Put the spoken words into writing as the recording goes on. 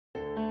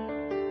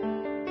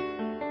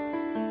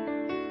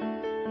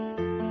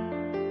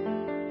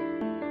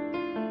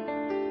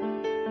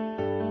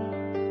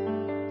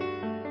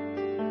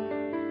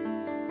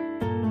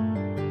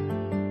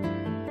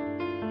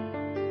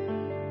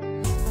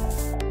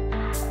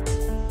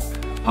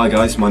Hi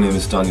guys, my name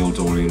is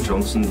Dorian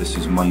Johnson. This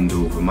is Mind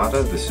Over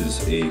Matter. This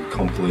is a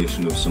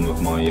compilation of some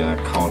of my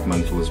card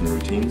mentalism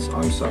routines.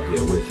 I'm sat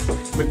here with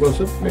Mick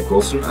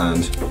Wilson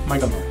and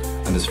Mike.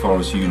 And as far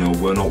as you know,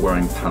 we're not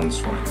wearing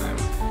pants right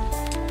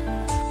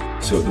now.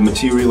 So the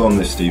material on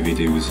this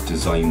DVD was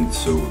designed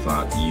so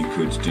that you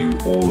could do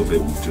all of it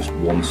with just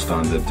one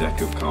standard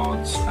deck of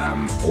cards,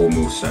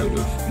 almost out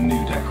of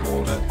new deck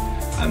order,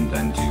 and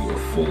then do a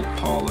full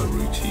parlour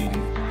routine.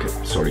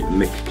 Okay, sorry,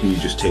 Mick, can you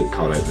just take the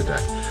card out of the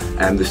deck?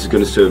 This is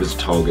going to serve as a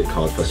target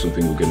card for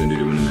something we're going to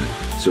do in a minute.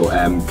 So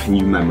can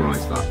you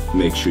memorise that?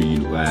 Make sure you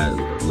learn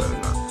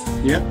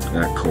that. Yeah.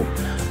 Cool.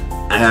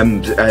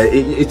 And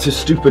it's a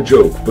stupid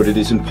joke, but it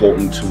is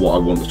important to what I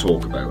want to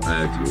talk about,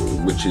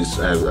 which is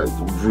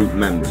root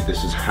memory.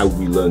 This is how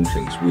we learn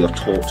things. We are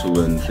taught to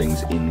learn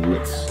things in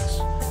lists.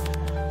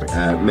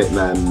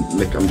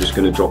 Mick, I'm just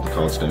going to drop the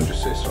cards down,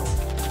 just say stop.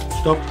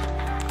 Stop.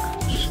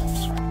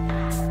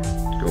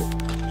 Go.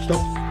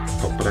 Stop.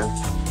 Pop it down.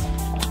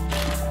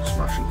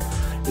 Smashing.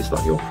 Is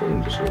that your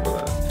phone just over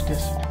there?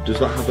 Yes. Does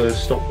that have a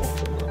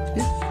stopwatch on there?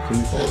 Yeah. Can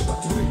we borrow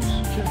that, please?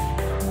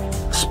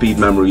 Sure. Speed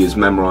memory is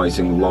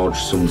memorising large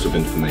sums of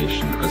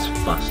information as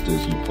fast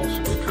as you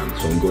possibly can.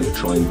 So I'm going to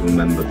try and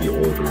remember the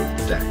order of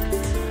the deck.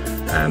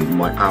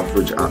 My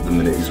average at the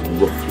minute is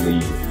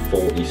roughly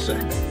 40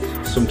 seconds.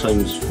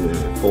 Sometimes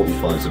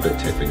 45 is a bit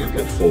tipping it,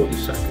 but 40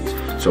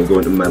 seconds. So I'm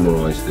going to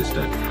memorise this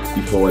deck.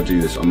 Before I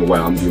do this, I'm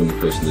aware I'm the only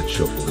person that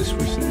shuffled this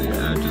recently.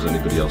 Does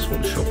anybody else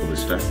want to shuffle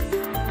this deck?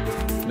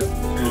 No.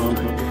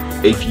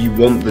 If you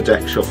want the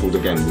deck shuffled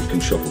again, we can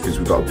shuffle, because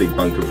we've got a big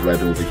bank of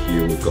red over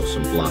here, we've got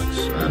some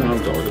blacks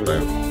dotted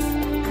about.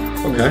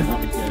 Okay?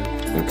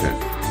 Yeah. Okay.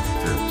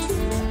 Yes.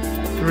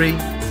 3,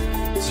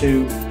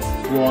 2,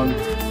 1,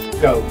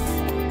 go.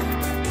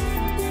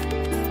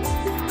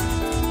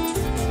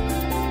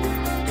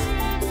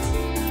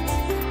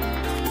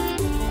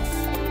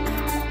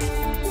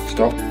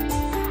 Stop.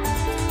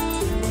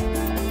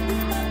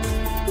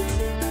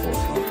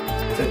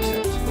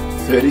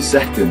 30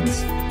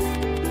 seconds.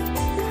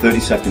 30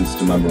 seconds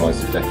to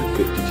memorise a deck of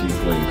 52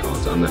 playing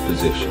cards and their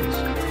positions.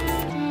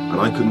 And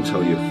I couldn't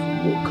tell you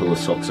what colour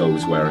socks I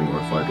was wearing or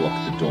if I'd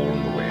locked the door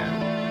on the way out.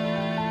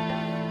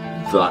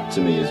 That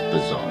to me is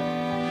bizarre.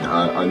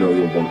 I know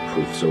you'll want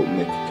proof, so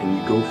Mick, can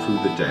you go through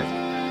the deck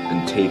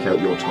and take out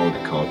your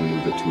target card and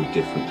move it to a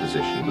different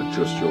position with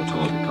just your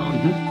target card?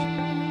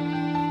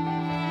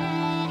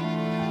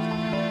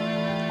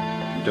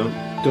 You done?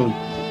 Done.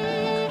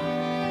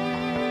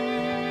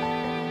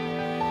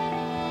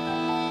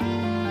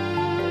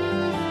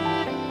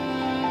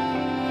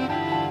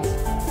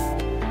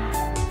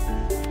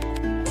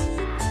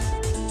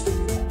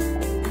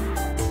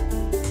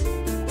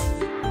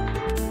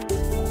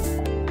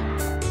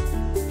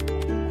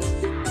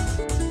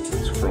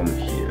 From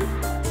here.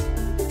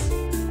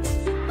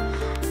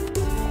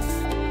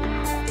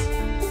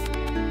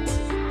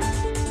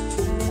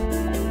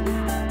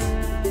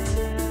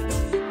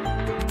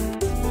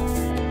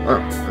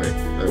 Ah, right,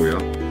 there we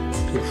are.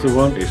 That's the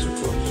one. Ace of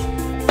clubs.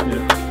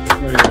 Yeah.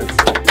 Very good.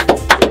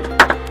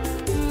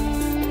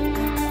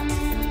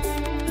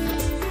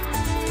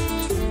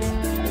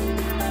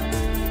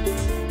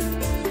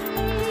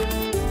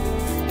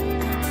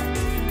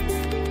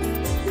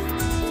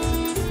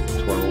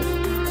 $12,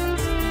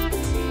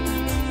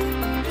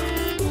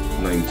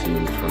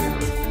 19, 29,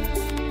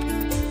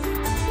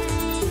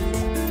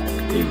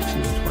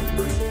 18,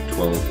 29,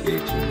 12,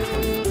 18,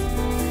 29.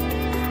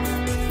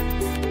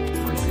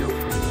 Might be off.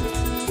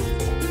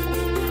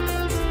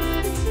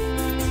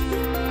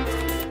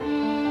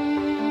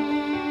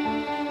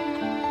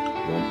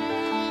 1,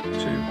 2,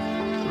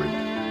 3,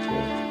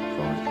 4,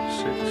 5,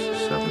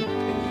 6, 7, 8,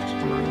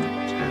 9,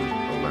 10,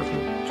 11,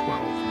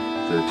 12,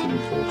 13,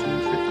 14,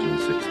 15,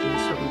 16,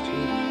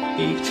 17,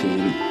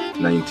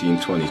 18, 19,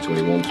 20,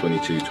 21,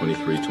 22,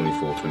 23,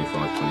 24,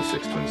 25,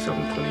 26,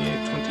 27,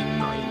 28,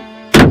 29.